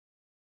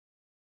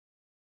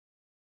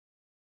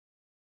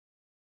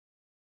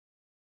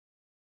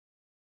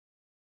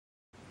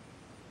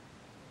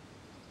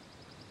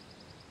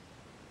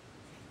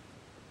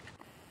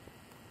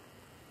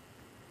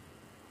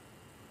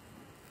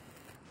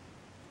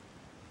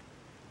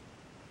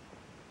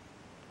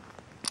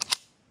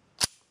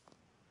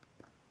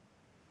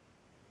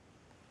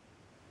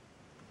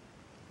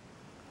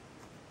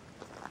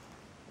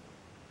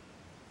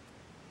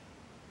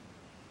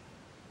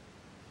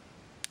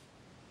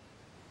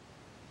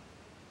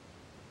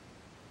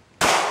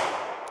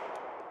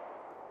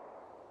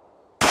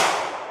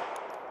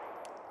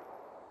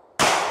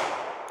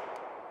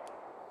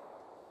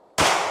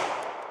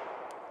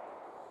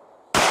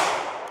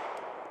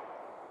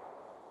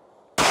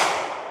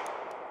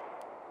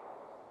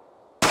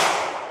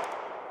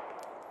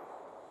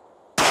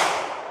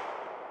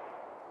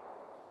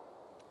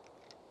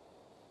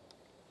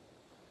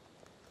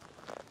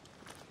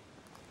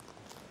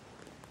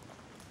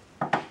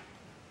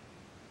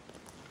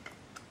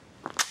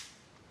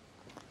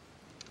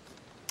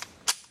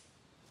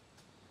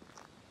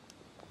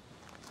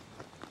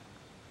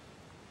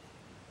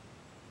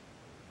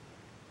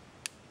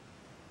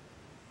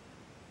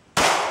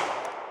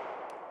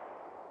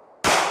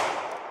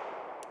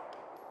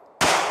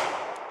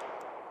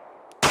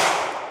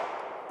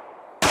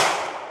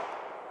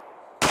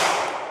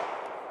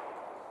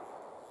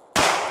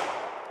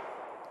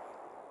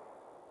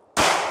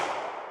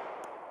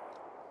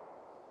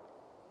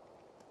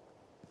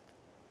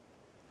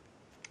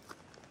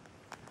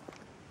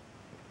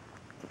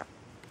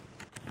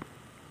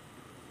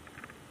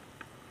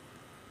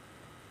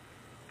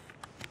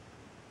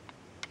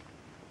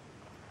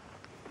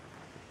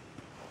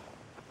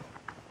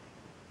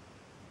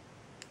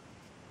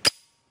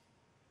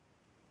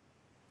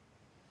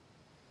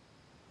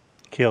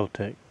Kel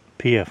Tec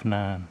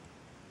PF9.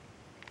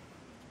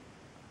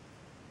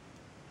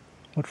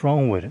 What's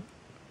wrong with it?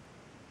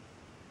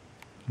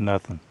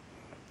 Nothing.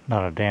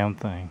 Not a damn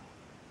thing.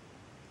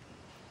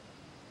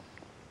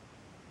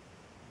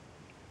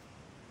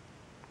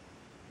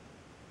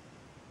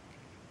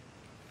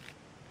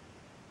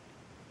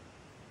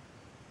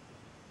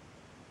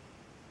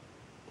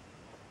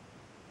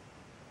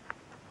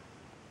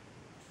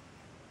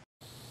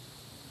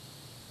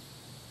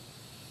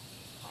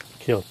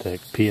 Kel Tec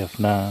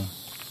PF9.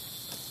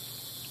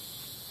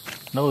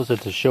 Notice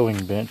it's a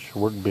showing bench,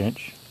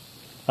 workbench.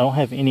 I don't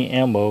have any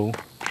ammo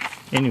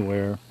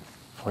anywhere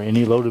or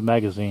any loaded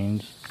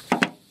magazines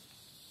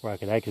where I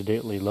could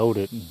accidentally load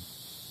it and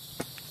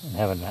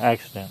have an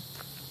accident.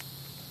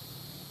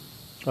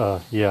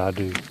 Yeah, I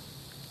do.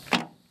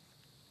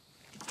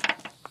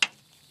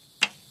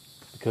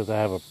 Because I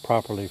have a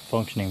properly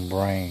functioning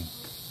brain.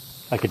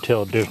 I can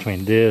tell the difference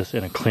between this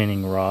and a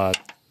cleaning rod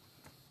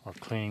or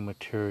cleaning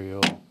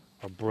material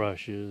or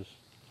brushes.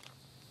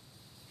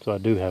 So I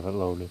do have it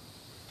loaded.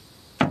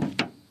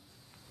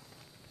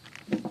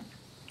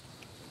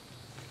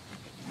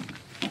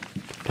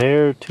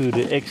 Compared to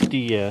the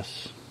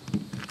XDS,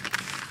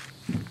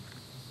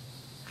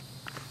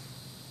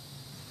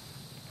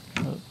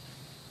 this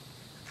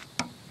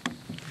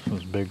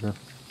one's bigger.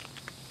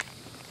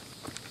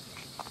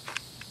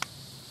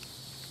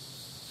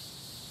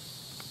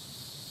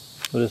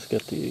 But it's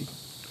got the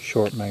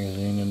short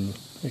magazine in the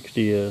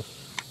XDS.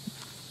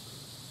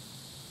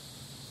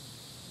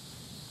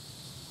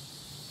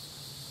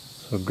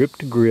 So grip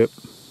to grip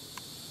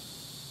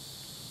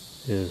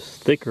is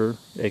thicker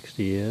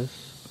XDS,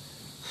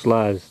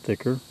 slides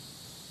thicker.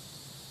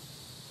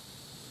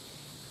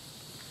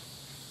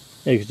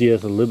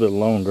 XDS a little bit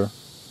longer.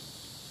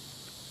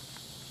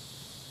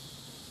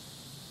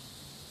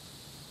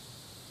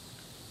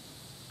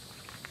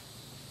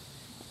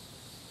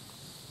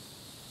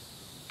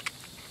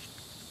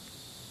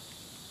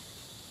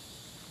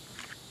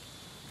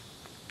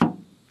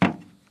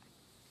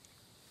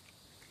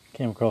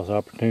 Came across the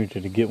opportunity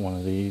to get one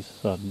of these,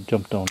 so I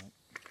jumped on it.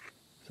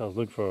 So I was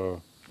looking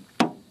for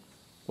a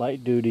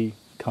light duty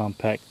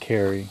compact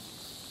carry,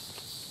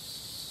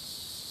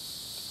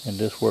 and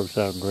this works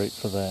out great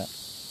for that.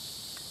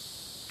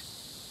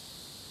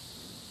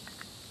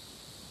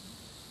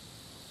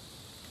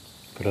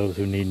 For those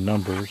who need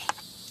numbers.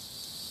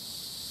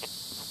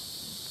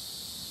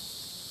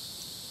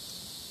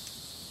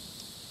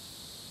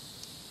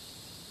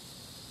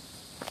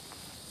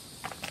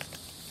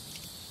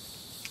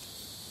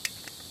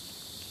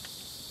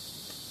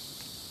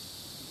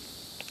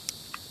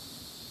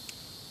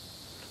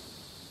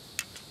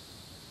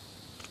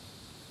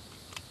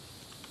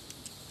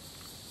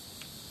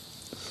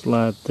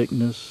 Slide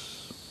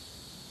thickness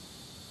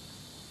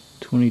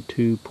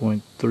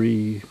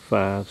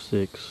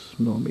 22.356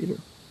 millimeter.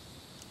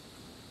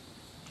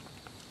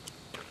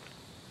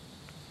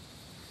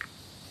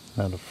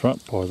 Now the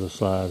front part of the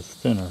slide is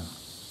thinner.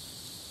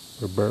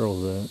 Where the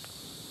barrel's at,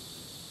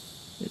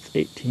 it's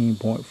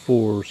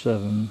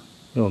 18.47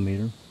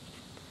 millimeter.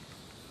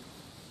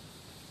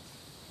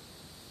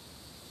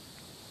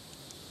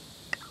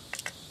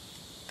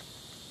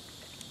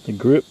 The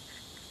grip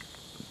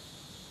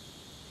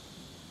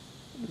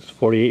is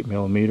 48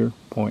 millimeter,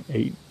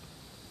 0.8.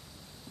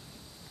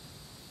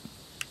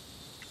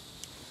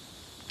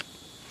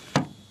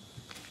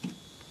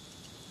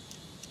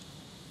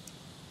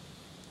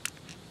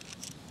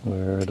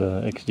 Where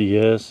the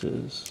XDS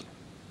is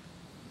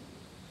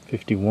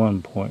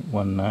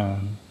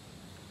 51.19.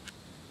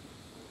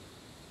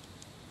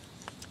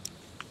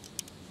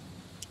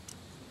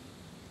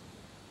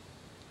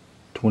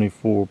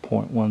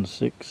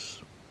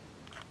 .16.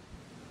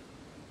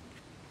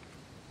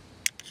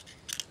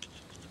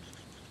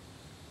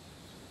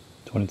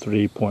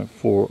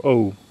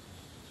 23.40.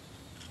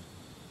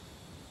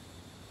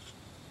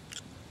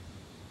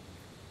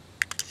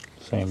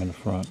 Same in the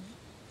front.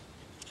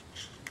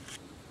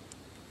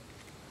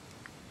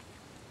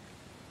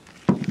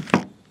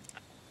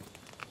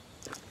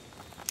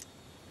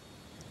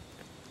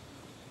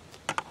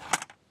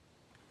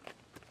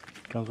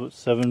 Comes with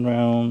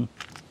 7-round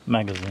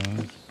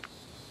magazines.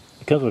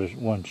 It comes with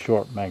one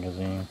short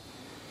magazine. You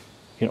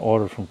can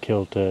order from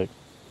Kel Tec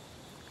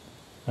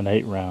an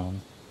 8-round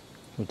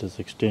with this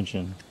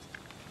extension,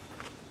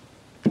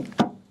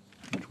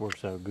 which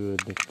works out good,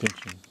 the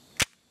extension.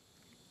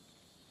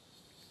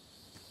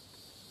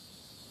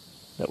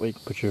 That way you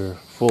can put your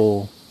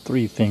full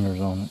 3 fingers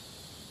on it.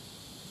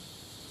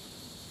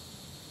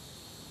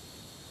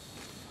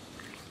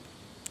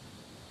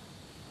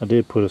 I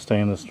did put a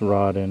stainless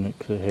rod in it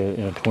because it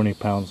had a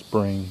 20-pound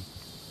spring.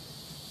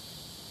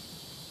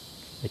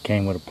 It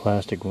came with a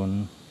plastic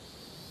one.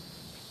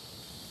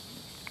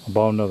 I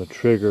bought another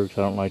trigger because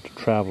I don't like to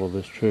travel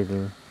this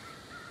trigger.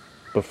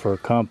 But for a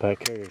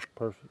compact carry, it's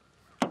perfect.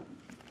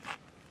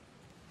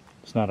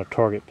 It's not a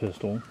target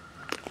pistol,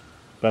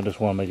 but I just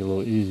want to make it a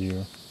little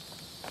easier.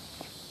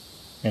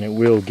 And it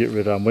will get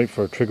rid of, I'm waiting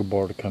for a trigger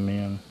bar to come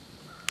in,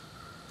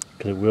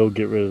 because it will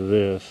get rid of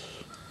this.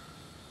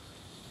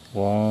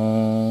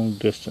 long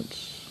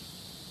distance.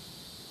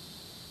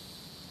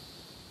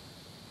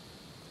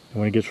 And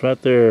when it gets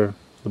right there,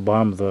 the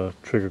bottom of the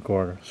trigger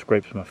guard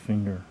scrapes my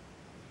finger.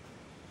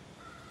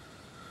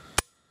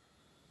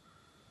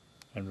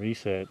 And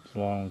reset's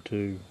long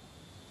too.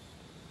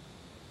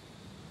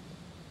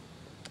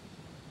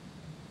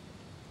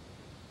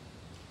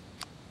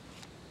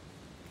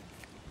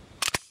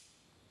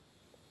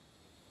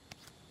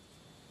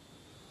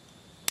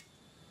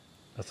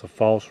 That's a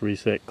false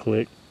reset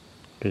click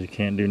because you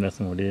can't do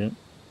nothing with it.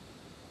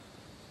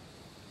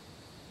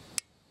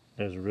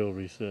 There's a real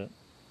reset.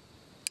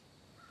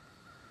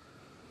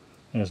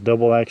 And it's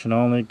double action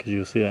only because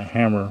you'll see that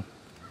hammer.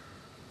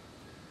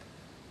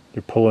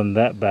 You're pulling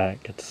that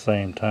back at the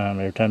same time.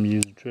 Every time you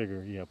use the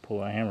trigger, you gotta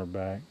pull that hammer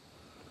back.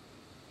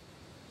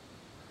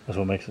 That's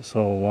what makes it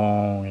so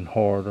long and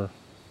harder.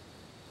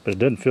 But it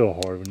doesn't feel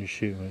hard when you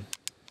shoot it.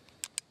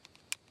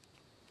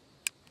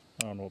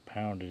 I don't know what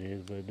pound it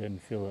is, but it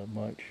doesn't feel that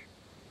much.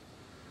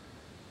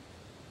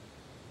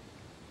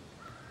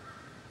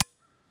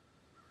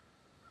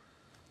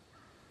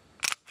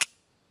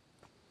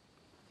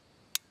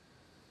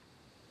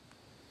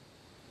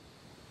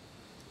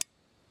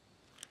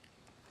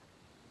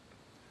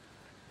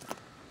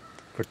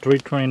 For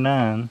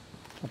 $3.29,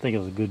 I think it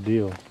was a good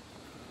deal.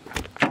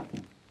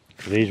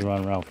 These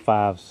run around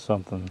 5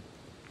 something.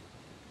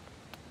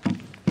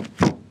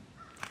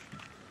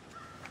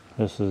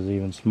 This is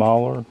even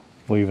smaller.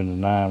 Well, even the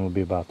 9 would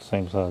be about the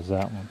same size as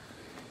that one.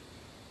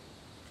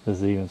 This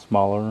is even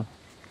smaller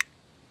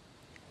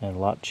and a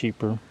lot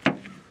cheaper.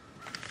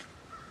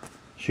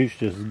 Shoots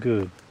just as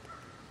good.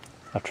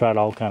 I've tried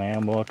all kind of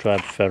ammo. I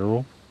tried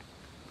Federal.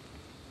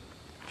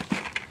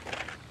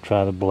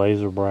 Tried the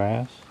Blazer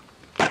Brass.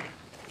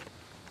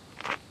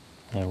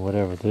 And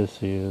whatever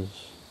this is.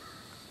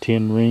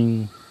 10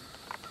 ring.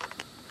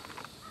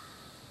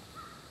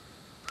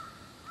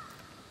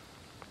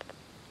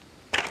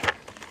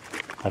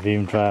 I've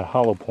even tried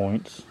hollow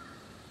points.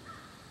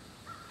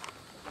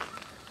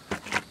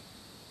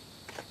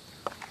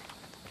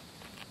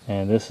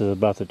 And this is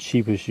about the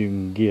cheapest you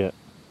can get.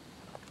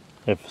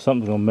 If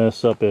something's gonna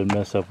mess up, it'd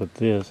mess up with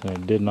this, and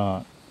it did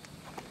not.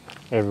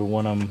 Every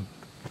one of them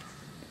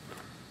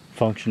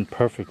functioned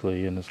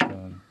perfectly in this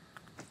gun.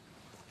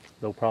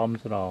 No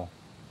problems at all.